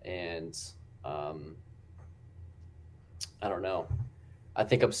 And I don't know. I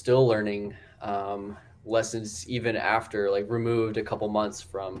think I'm still learning lessons even after like removed a couple months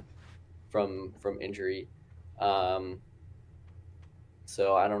from injury.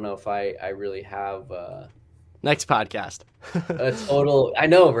 So I don't know if I really have next podcast. a total. I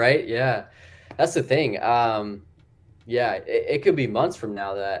know, right? Yeah, that's the thing. Yeah, it could be months from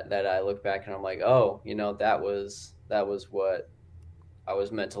now that I look back and I'm like, oh, that was what I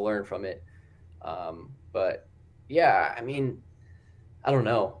was meant to learn from it. But yeah, I mean, I don't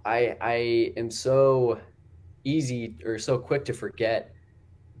know. I am so easy or so quick to forget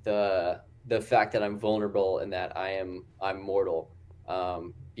the fact that I'm vulnerable and that I'm mortal.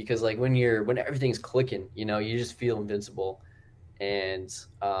 Because like when everything's clicking, you just feel invincible. And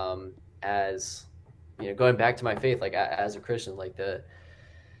as going back to my faith, like as a Christian, like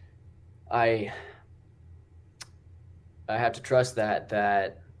I have to trust that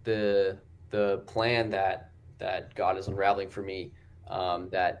the plan that God is unraveling for me,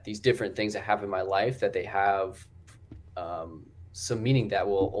 that these different things that happen in my life, that they have some meaning that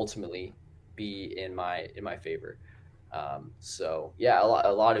will ultimately be in my favor. So yeah,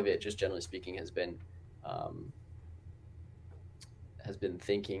 a lot of it, just generally speaking, has been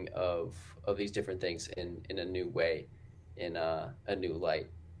thinking of these different things in a new way, in a new light.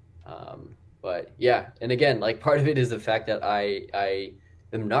 But yeah, and again, like part of it is the fact that I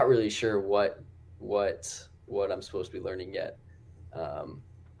am not really sure what I'm supposed to be learning yet.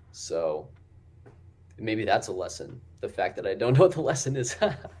 So maybe that's a lesson. The fact that I don't know what the lesson is.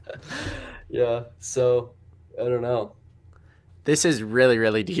 Yeah. So I don't know. This is really,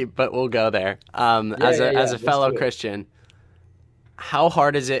 really deep, but we'll go there. As a fellow Christian, how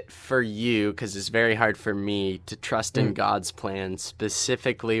hard is it for you, because it's very hard for me, to trust in God's plan,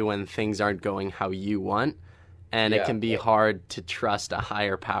 specifically when things aren't going how you want? And it can be hard to trust a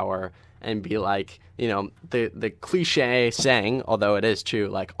higher power and be like, the cliche saying, although it is true,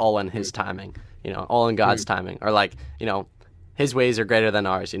 like all in his timing, all in God's timing, or like, his ways are greater than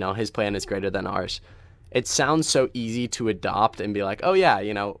ours, his plan is greater than ours. it sounds so easy to adopt and be like, oh yeah,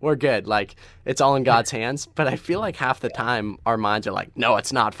 we're good. Like it's all in God's hands. But I feel like half the time our minds are like, no,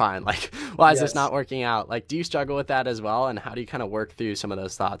 it's not fine. Like, why is this not working out? Like, do you struggle with that as well? And how do you kind of work through some of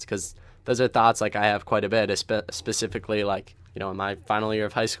those thoughts? Because those are thoughts like I have quite a bit, specifically like, in my final year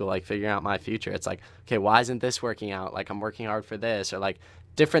of high school, like figuring out my future. It's like, okay, why isn't this working out? Like I'm working hard for this, or like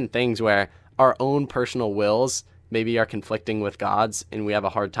different things where our own personal wills maybe are conflicting with God's, and we have a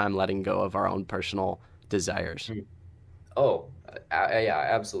hard time letting go of our own personal desires. Oh, yeah,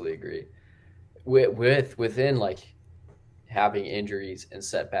 I absolutely agree. Within like having injuries and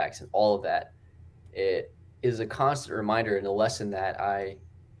setbacks and all of that, it is a constant reminder and a lesson that I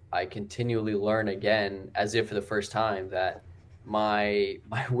continually learn again, as if for the first time, that my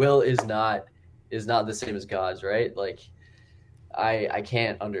will is not the same as God's, right? Like I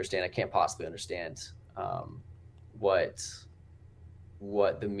can't possibly understand what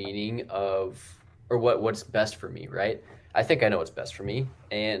the meaning of, or what's best for me, right? I think I know what's best for me,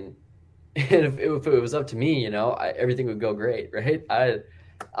 and if it was up to me, everything would go great, right?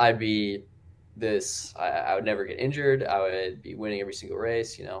 I'd be this. I would never get injured. I would be winning every single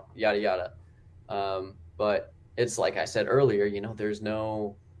race, yada yada. But it's like I said earlier, you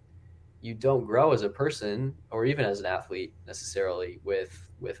don't grow as a person or even as an athlete necessarily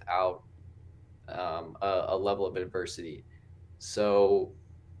without a level of adversity. So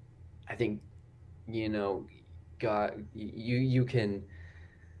I think, God, you can,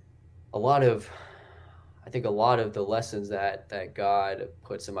 I think a lot of the lessons that God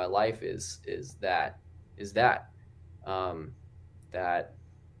puts in my life is that that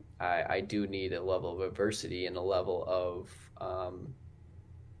I do need a level of adversity and a level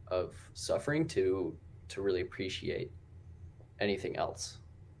of suffering to really appreciate anything else.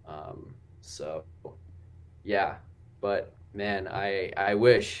 So yeah, but man, I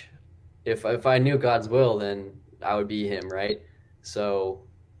wish if I knew God's will, then I would be him, right? So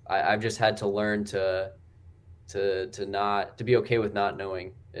I've just had to learn to be okay with not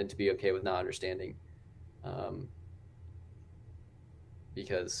knowing, and to be okay with not understanding.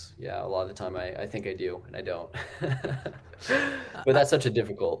 Because a lot of the time I think I do and I don't. But that's such a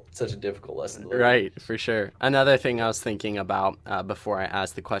difficult lesson to learn. Right, for sure. Another thing I was thinking about before I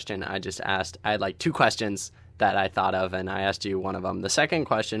asked the question I just asked, I had like two questions that I thought of, and I asked you one of them. The second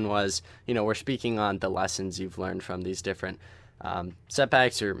question was, we're speaking on the lessons you've learned from these different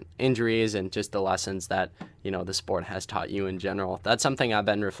setbacks or injuries, and just the lessons that, the sport has taught you in general. That's something I've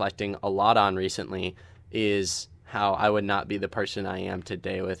been reflecting a lot on recently, is how I would not be the person I am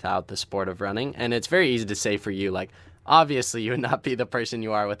today without the sport of running. And it's very easy to say for you, like, obviously you would not be the person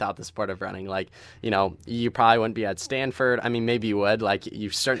you are without the sport of running. Like, you probably wouldn't be at Stanford. I mean, maybe you would. Like, you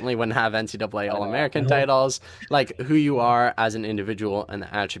certainly wouldn't have NCAA All-American titles. Like, who you are as an individual and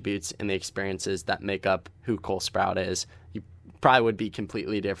the attributes and the experiences that make up who Cole Sprout is, you probably would be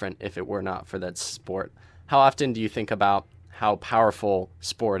completely different if it were not for that sport. How often do you think about how powerful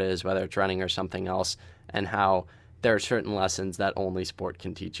sport is, whether it's running or something else, and how there are certain lessons that only sport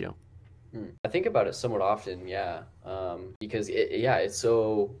can teach you? I think about it somewhat often, yeah, because it's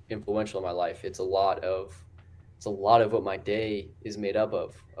so influential in my life. It's a lot of what my day is made up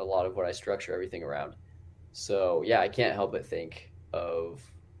of, a lot of what I structure everything around. So I can't help but think of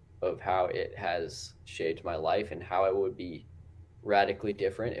how it has shaped my life, and how it would be radically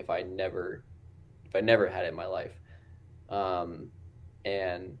different if I never had it in my life.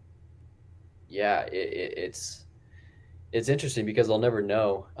 And it's interesting because I'll never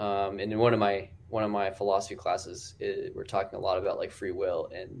know. And in one of my philosophy classes, we're talking a lot about like free will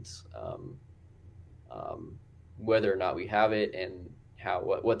and whether or not we have it, and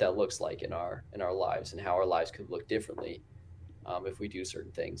what that looks like in our lives, and how our lives could look differently if we do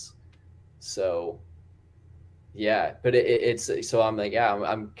certain things. So but it's so I'm like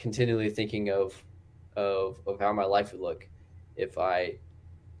I'm continually thinking of how my life would look if I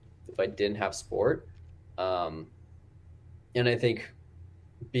didn't have sport. And I think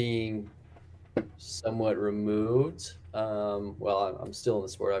being somewhat removed, I'm still in the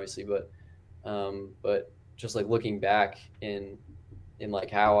sport obviously, but just like looking back in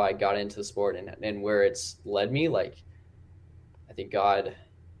like how I got into the sport and where it's led me, like I think God,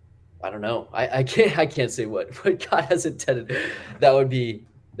 I don't know, I can't say what God has intended. That would be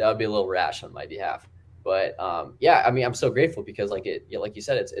a little rash on my behalf. But I mean, I'm so grateful because like you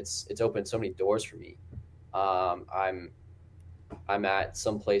said, it's opened so many doors for me. I'm at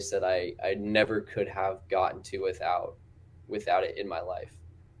some place that I never could have gotten to without it in my life.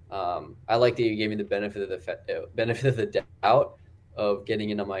 I like that you gave me the benefit of the doubt of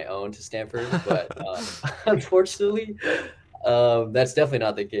getting in on my own to Stanford, but unfortunately, that's definitely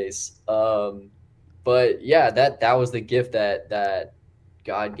not the case. but yeah, that was the gift that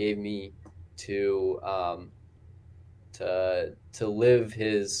God gave me to to live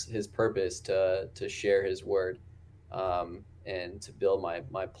his purpose, to share his word, and to build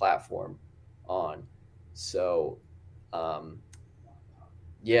my platform on. So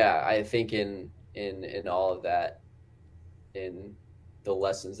yeah, I think in all of that, in the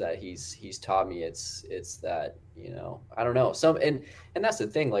lessons that he's taught me, it's that, I don't know, some and that's the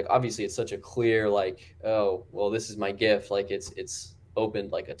thing, like obviously it's such a clear, like, oh well, this is my gift, like it's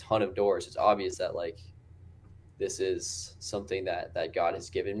opened like a ton of doors. It's obvious that like this is something that God has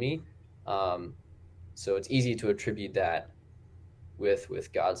given me. um so it's easy to attribute that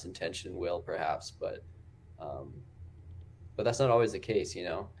with God's intention and will, perhaps, um but that's not always the case,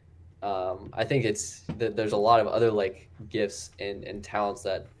 I think it's that there's a lot of other like gifts and talents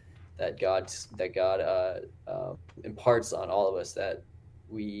that God imparts on all of us, that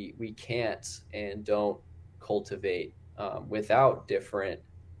we can't and don't cultivate without different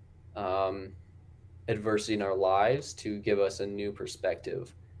um, adversity in our lives to give us a new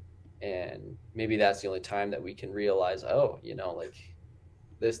perspective. And maybe that's the only time that we can realize, oh, like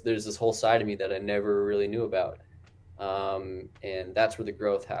there's this whole side of me that I never really knew about. And that's where the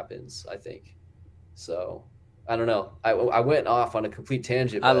growth happens, I think. So I don't know. I went off on a complete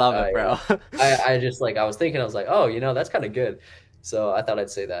tangent, I but love it, bro. I just like, I was thinking, I was like, oh, that's kind of good. So I thought I'd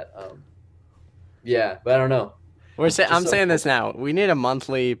say that. Yeah, but I don't know. I'm saying this now. We need a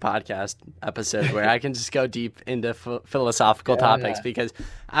monthly podcast episode where I can just go deep into philosophical topics, because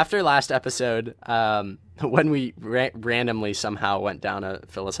after last episode, when we randomly somehow went down a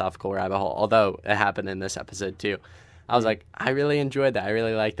philosophical rabbit hole, although it happened in this episode too, I was like, I really enjoyed that. I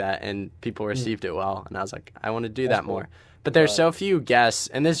really liked that. And people received it well. And I was like, I want to do that more. But there's so few guests,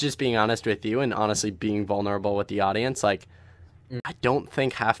 and this is just being honest with you and honestly being vulnerable with the audience. Like, I don't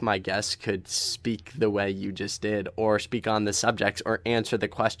think half my guests could speak the way you just did, or speak on the subjects, or answer the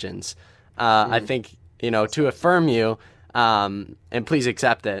questions. I think, to affirm you, and please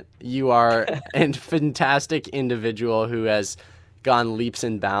accept it, you are a fantastic individual who has gone leaps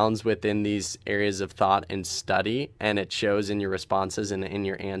and bounds within these areas of thought and study, and it shows in your responses and in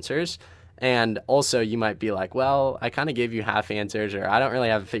your answers. And also you might be like, well, I kind of gave you half answers, or I don't really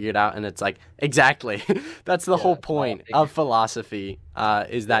have it figured out. And it's like, exactly. That's the whole point of philosophy,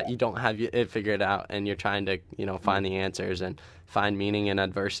 is that you don't have it figured out, and you're trying to, find the answers and find meaning in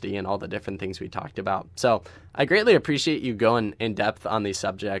adversity and all the different things we talked about. So I greatly appreciate you going in depth on these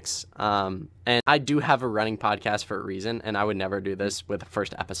subjects. And I do have a running podcast for a reason, and I would never do this with the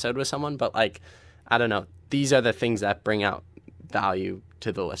first episode with someone, but like, I don't know, these are the things that bring out value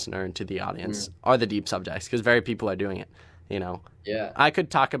to the listener and to the audience, are the deep subjects, because very people are doing it. Yeah, I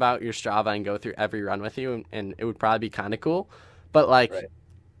could talk about your Strava and go through every run with you, and it would probably be kind of cool, but like,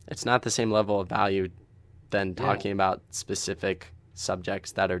 it's not the same level of value than talking about specific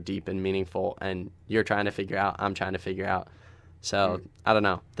subjects that are deep and meaningful, and you're trying to figure out, I'm trying to figure out. So I don't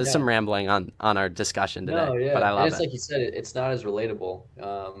know, there's some rambling on our discussion today, but I love it. It's like you said, it's not as relatable.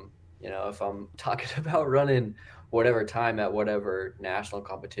 If I'm talking about running whatever time at whatever national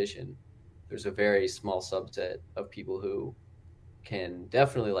competition, there's a very small subset of people who can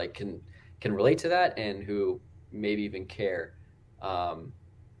definitely can relate to that, and who maybe even care.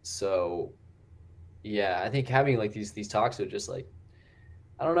 So yeah, I think having like these talks are just like,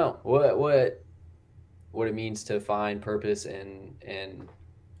 I don't know what it means to find purpose and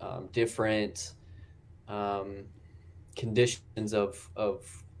different conditions of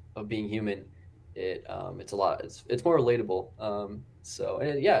being human. It's a lot. It's more relatable.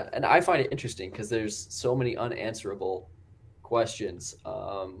 And I find it interesting because there's so many unanswerable questions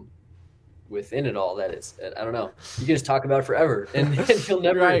within it all, that I don't know. You can just talk about it forever, and you'll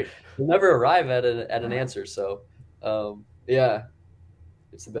never arrive at an answer. So yeah,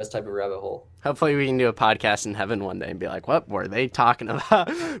 it's the best type of rabbit hole. Hopefully we can do a podcast in heaven one day and be like, what were they talking about?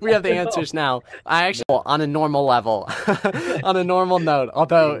 We have the answers now. I actually, on a normal level, on a normal note,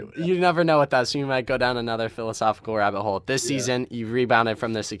 although you never know with that, so you might go down another philosophical rabbit hole. This season, you rebounded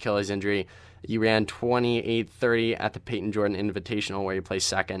from this Achilles injury. You ran 28:30 at the Peyton Jordan Invitational, where you placed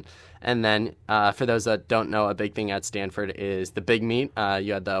second. And then for those that don't know, a big thing at Stanford is the big meet.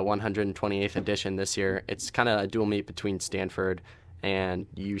 You had the 128th edition this year. It's kind of a dual meet between Stanford and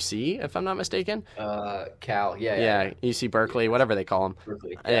UC, if I'm not mistaken. Cal, Yeah, UC Berkeley, yeah. whatever they call them.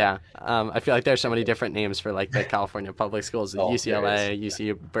 Berkeley, Yeah. I feel like there's so many different names for like the California public schools, Oh, there is. UCLA,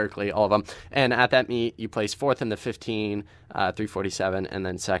 UC Berkeley, all of them. And at that meet, you placed fourth in the 15, 347, and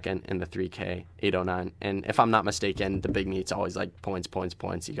then second in the 3K, 809. And if I'm not mistaken, the big meet's always like points.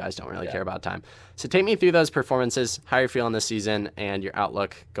 You guys don't really care about time. So take me through those performances, how you're feeling this season, and your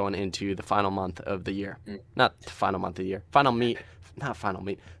outlook going into the final month of the year. Not the final month of the year. Final month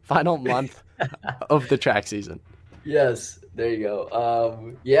of the track season. Yes, there you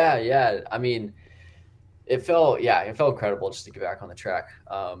go. Yeah. I mean, it felt incredible just to get back on the track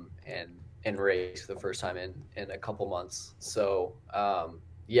and race for the first time in a couple months. So the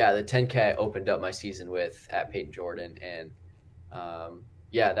 10K I opened up my season with at Peyton Jordan, and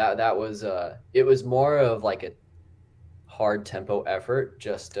that was it was more of like a hard tempo effort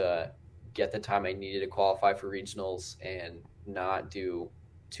just to get the time I needed to qualify for regionals and not do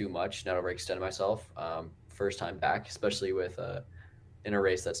too much, not overextend myself. First time back, especially with in a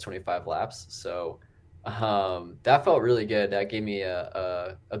race that's 25 laps. So that felt really good. That gave me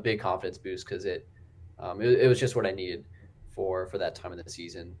a big confidence boost because it was just what I needed for that time of the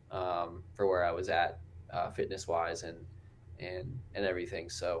season, for where I was at fitness wise and everything.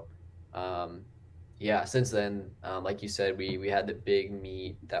 So since then, like you said, we had the big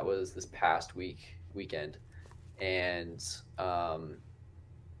meet that was this past weekend, and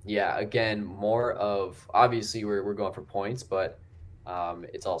again, more of, obviously we're going for points, but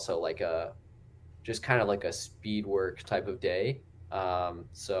it's also like just kind of like a speed work type of day.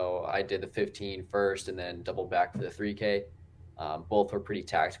 So I did the 15 first and then doubled back for the 3K. Both were pretty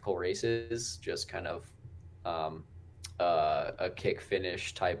tactical races, just kind of a kick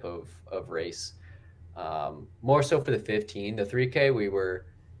finish type of race. More so for the 15. The 3K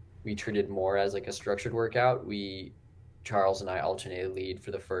we treated more as like a structured workout. Charles and I alternated lead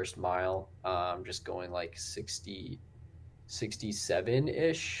for the first mile, just going like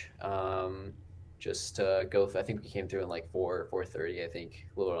 67-ish, just to go. I think we came through in like 4:30, I think,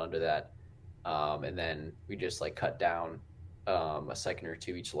 a little under that. And then we just like cut down a second or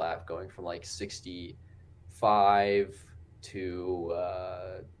two each lap, going from like 65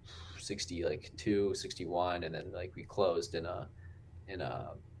 to 62, 61, and then like we closed in a I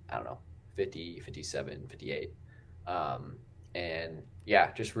don't know, 50, 57, 58. And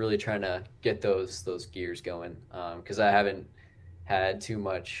just really trying to get those gears going, because I haven't had too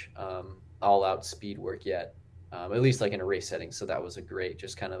much all out speed work yet, at least like in a race setting. So that was a great,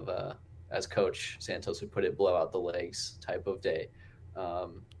 just kind of as Coach Santos would put it, blow out the legs type of day.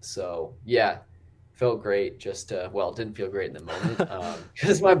 Felt great. Just didn't feel great in the moment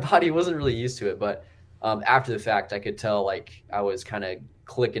because my body wasn't really used to it, but after the fact I could tell like I was kind of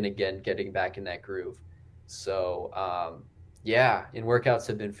clicking again, getting back in that groove. So in workouts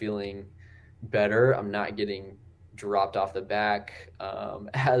have been feeling better. I'm not getting dropped off the back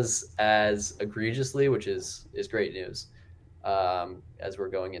as egregiously, which is great news, as we're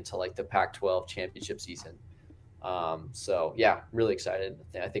going into like the Pac-12 championship season. Really excited.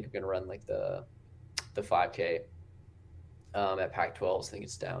 I think I'm gonna run like the 5K at Pac-12. I think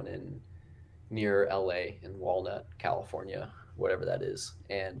it's down in near LA in Walnut, California, whatever that is.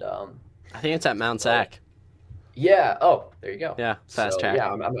 And I think it's at Mount Sac. Yeah. Oh, there you go. Yeah. Fast track.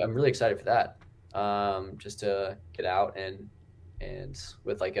 Yeah, I'm really excited for that. Just to get out and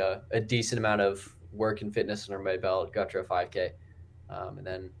with like a decent amount of work and fitness under my belt, got to a 5K, and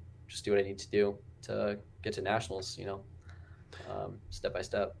then just do what I need to do to get to nationals, step by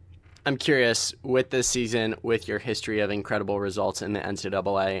step. I'm curious, with this season, with your history of incredible results in the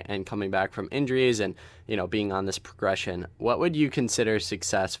NCAA and coming back from injuries and, being on this progression, what would you consider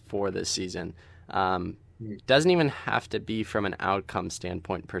success for this season? Doesn't even have to be from an outcome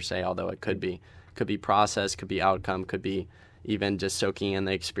standpoint per se, although it could be. Could be process, could be outcome, could be even just soaking in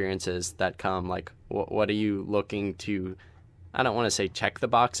the experiences that come. Like, what are you looking to, I don't want to say check the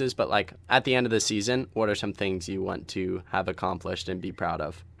boxes, but like at the end of the season, what are some things you want to have accomplished and be proud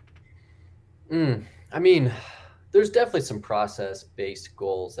of? I mean, there's definitely some process-based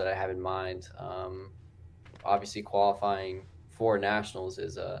goals that I have in mind. Obviously, qualifying for nationals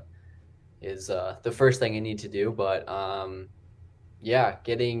is the first thing I need to do. But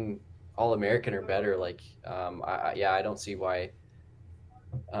getting All-American or better, like I don't see why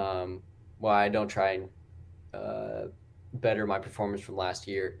I don't try and better my performance from last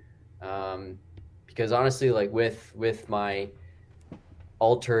year. Because honestly, like with my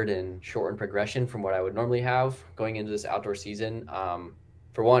altered and shortened progression from what I would normally have going into this outdoor season,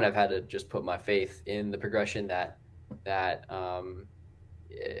 for one, I've had to just put my faith in the progression that I'll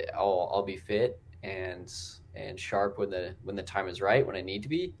be fit and sharp when the time is right, when I need to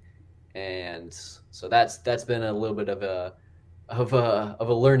be. And so that's been a little bit of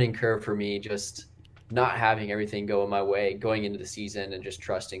a learning curve for me, just not having everything go in my way going into the season, and just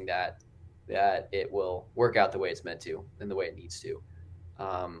trusting that it will work out the way it's meant to and the way it needs to.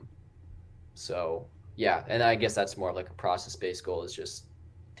 So yeah, and I guess that's more of like a process-based goal, is just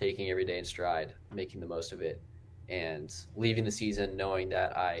taking every day in stride, making the most of it, and leaving the season knowing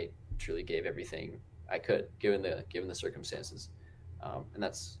that I truly gave everything I could, given the circumstances. And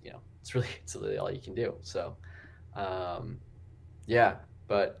that's, it's really all you can do. So, yeah,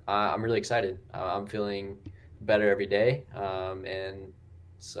 but I'm really excited. I'm feeling better every day. And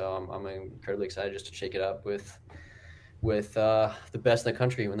so I'm incredibly excited just to shake it up with the best in the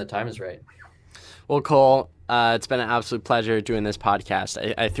country when the time is right. Well, Cole, it's been an absolute pleasure doing this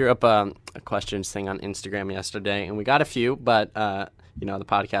podcast. I threw up a questions thing on Instagram yesterday, and we got a few, but the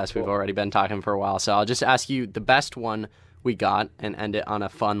podcast, we've already been talking for a while, so I'll just ask you the best one we got and end it on a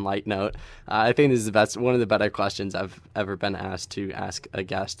fun, light note. I think this is one of the better questions I've ever been asked to ask a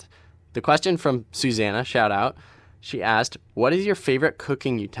guest. The question from Susanna, shout out. She asked, "What is your favorite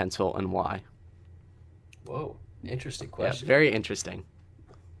cooking utensil and why?" Whoa, interesting question. Yeah, very interesting.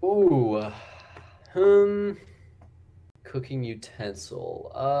 Ooh, cooking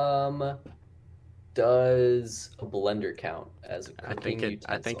utensil. Does a blender count as a cooking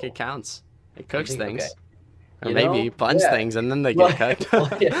utensil? I think it counts. It cooks things. Okay. Or maybe blends things and then they get cooked. Well,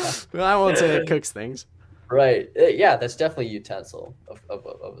 yeah. Well, I won't say it cooks things. Right. Yeah, that's definitely a utensil of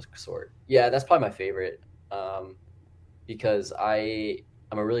a sort. Yeah, that's probably my favorite, because I'm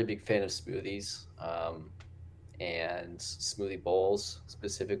a really big fan of smoothies, and smoothie bowls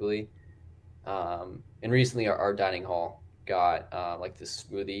specifically. And recently our dining hall got like this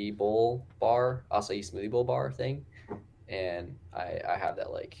smoothie bowl bar, acai smoothie bowl bar thing, and I have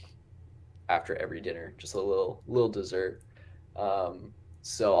that like after every dinner, just a little dessert.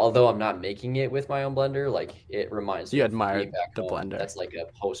 So although I'm not making it with my own blender, like it reminds me. You admire the home. blender. That's like a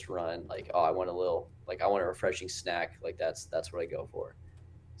post run. Like, oh, I want a refreshing snack. Like that's what I go for.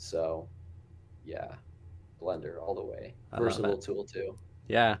 So, yeah, blender all the way. Versatile tool too.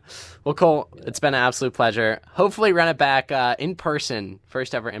 Yeah. Well, Cole, It's been an absolute pleasure. Hopefully run it back in person,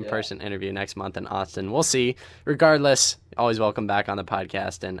 first ever in-person interview next month in Austin. We'll see. Regardless, always welcome back on the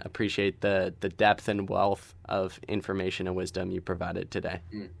podcast, and appreciate the depth and wealth of information and wisdom you provided today.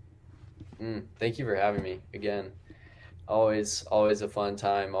 Thank you for having me again. Always a fun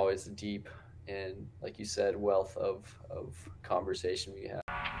time, always a deep and, like you said, wealth of conversation we have.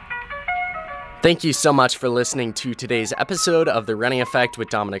 Thank you so much for listening to today's episode of The Running Effect with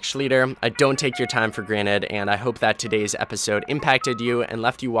Dominic Schlieder. I don't take your time for granted, and I hope that today's episode impacted you and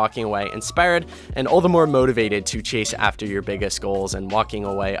left you walking away inspired and all the more motivated to chase after your biggest goals and walking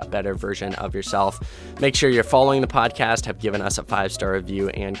away a better version of yourself. Make sure you're following the podcast, have given us a 5-star review,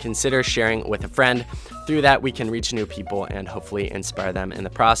 and consider sharing with a friend. Through that, we can reach new people and hopefully inspire them in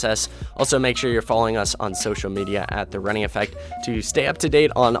the process. Also, make sure you're following us on social media at The Running Effect to stay up to date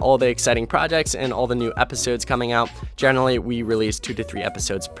on all the exciting projects and all the new episodes coming out. Generally, we release 2 to 3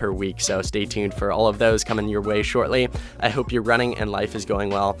 episodes per week, so stay tuned for all of those coming your way shortly. I hope your running and life is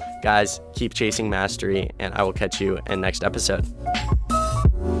going well. Guys, keep chasing mastery, and I will catch you in next episode.